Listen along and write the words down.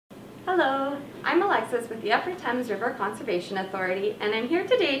Hello, I'm Alexis with the Upper Thames River Conservation Authority, and I'm here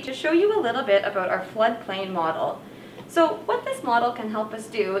today to show you a little bit about our floodplain model. So what this model can help us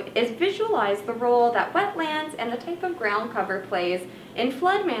do is visualize the role that wetlands and the type of ground cover plays in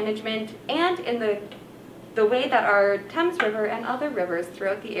flood management and in the way that our Thames River and other rivers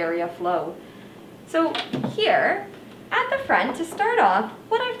throughout the area flow. So here, at the front, to start off,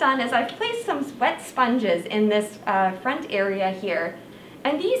 what I've done is I've placed some wet sponges in this front area here,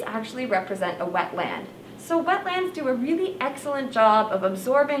 and these actually represent a wetland. So wetlands do a really excellent job of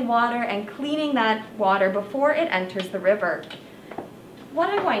absorbing water and cleaning that water before it enters the river. What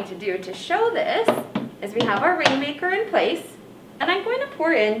I'm going to do to show this is we have our rainmaker in place, and I'm going to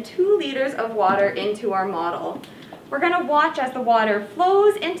pour in 2 liters of water into our model. We're going to watch as the water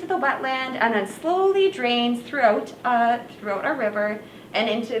flows into the wetland and then slowly drains throughout our river and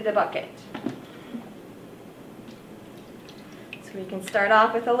into the bucket. So we can start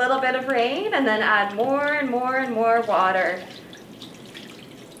off with a little bit of rain and then add more and more and more water.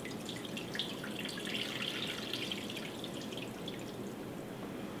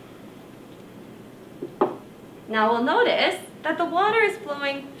 Now we'll notice that the water is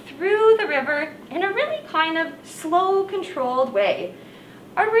flowing through the river in a really kind of slow, controlled way.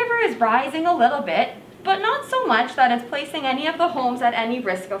 Our river is rising a little bit, but not so much that it's placing any of the homes at any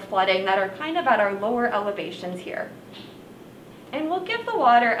risk of flooding that are kind of at our lower elevations here. And we'll give the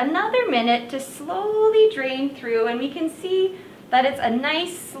water another minute to slowly drain through, and we can see that it's a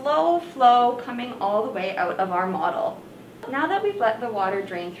nice slow flow coming all the way out of our model. Now that we've let the water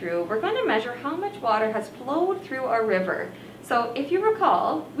drain through, we're going to measure how much water has flowed through our river. So if you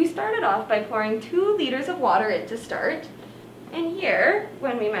recall, we started off by pouring 2 liters of water in to start. And here,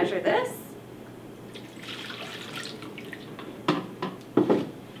 when we measure this,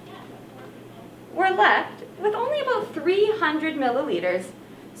 we're left with only about 300 milliliters.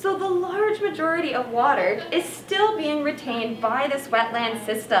 So the large majority of water is still being retained by this wetland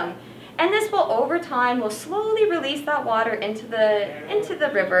system. And this will, over time, will slowly release that water into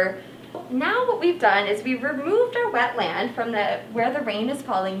the river. Now what we've done is we've removed our wetland from where the rain is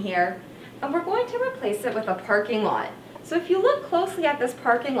falling here, and we're going to replace it with a parking lot. So if you look closely at this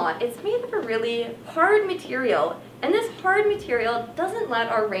parking lot, it's made of a really hard material, and this hard material doesn't let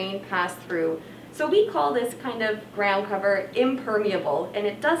our rain pass through. So we call this kind of ground cover impermeable, and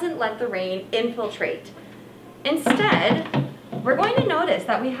it doesn't let the rain infiltrate. Instead, we're going to notice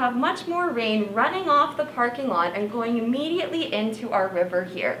that we have much more rain running off the parking lot and going immediately into our river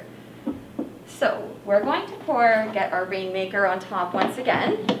here. So we're going to get our rainmaker on top once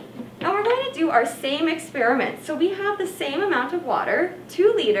again, and we're going to do our same experiment. So we have the same amount of water,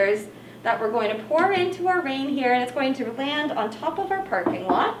 2 liters, that we're going to pour into our rain here, and it's going to land on top of our parking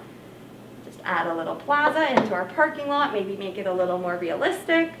lot. Just add a little plaza into our parking lot, maybe make it a little more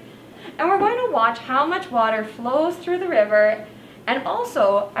realistic. And we're going to watch how much water flows through the river. And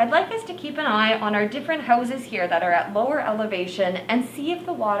also, I'd like us to keep an eye on our different houses here that are at lower elevation and see if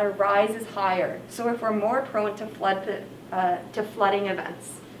the water rises higher, so if we're more prone to flooding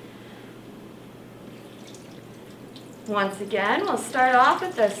events. Once again, we'll start off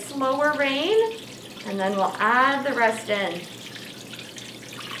with the slower rain, and then we'll add the rest in.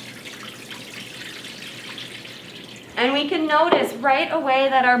 And we can notice right away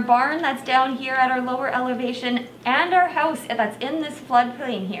that our barn that's down here at our lower elevation and our house that's in this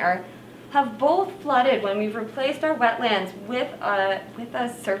floodplain here have both flooded when we've replaced our wetlands with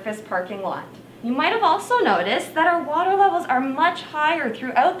a surface parking lot. You might have also noticed that our water levels are much higher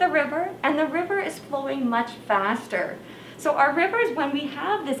throughout the river, and the river is flowing much faster. So our rivers, when we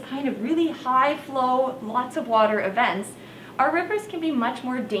have this kind of really high flow, lots of water events, our rivers can be much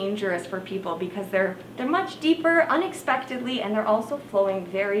more dangerous for people because they're much deeper unexpectedly, and they're also flowing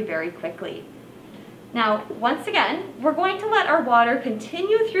very, very quickly. Now, once again, we're going to let our water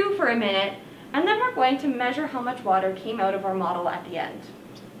continue through for a minute, and then we're going to measure how much water came out of our model at the end.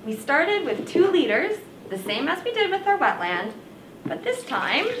 We started with 2 liters, the same as we did with our wetland, but this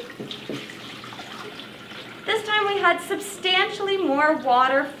time we had substantially more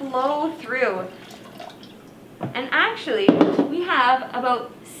water flow through. And actually, we have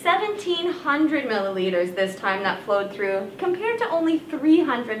about 1,700 milliliters this time that flowed through, compared to only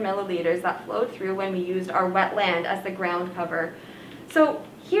 300 milliliters that flowed through when we used our wetland as the ground cover. So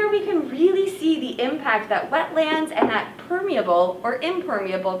here we can really see the impact that wetlands and that permeable or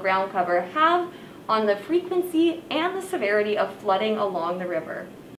impermeable ground cover have on the frequency and the severity of flooding along the river.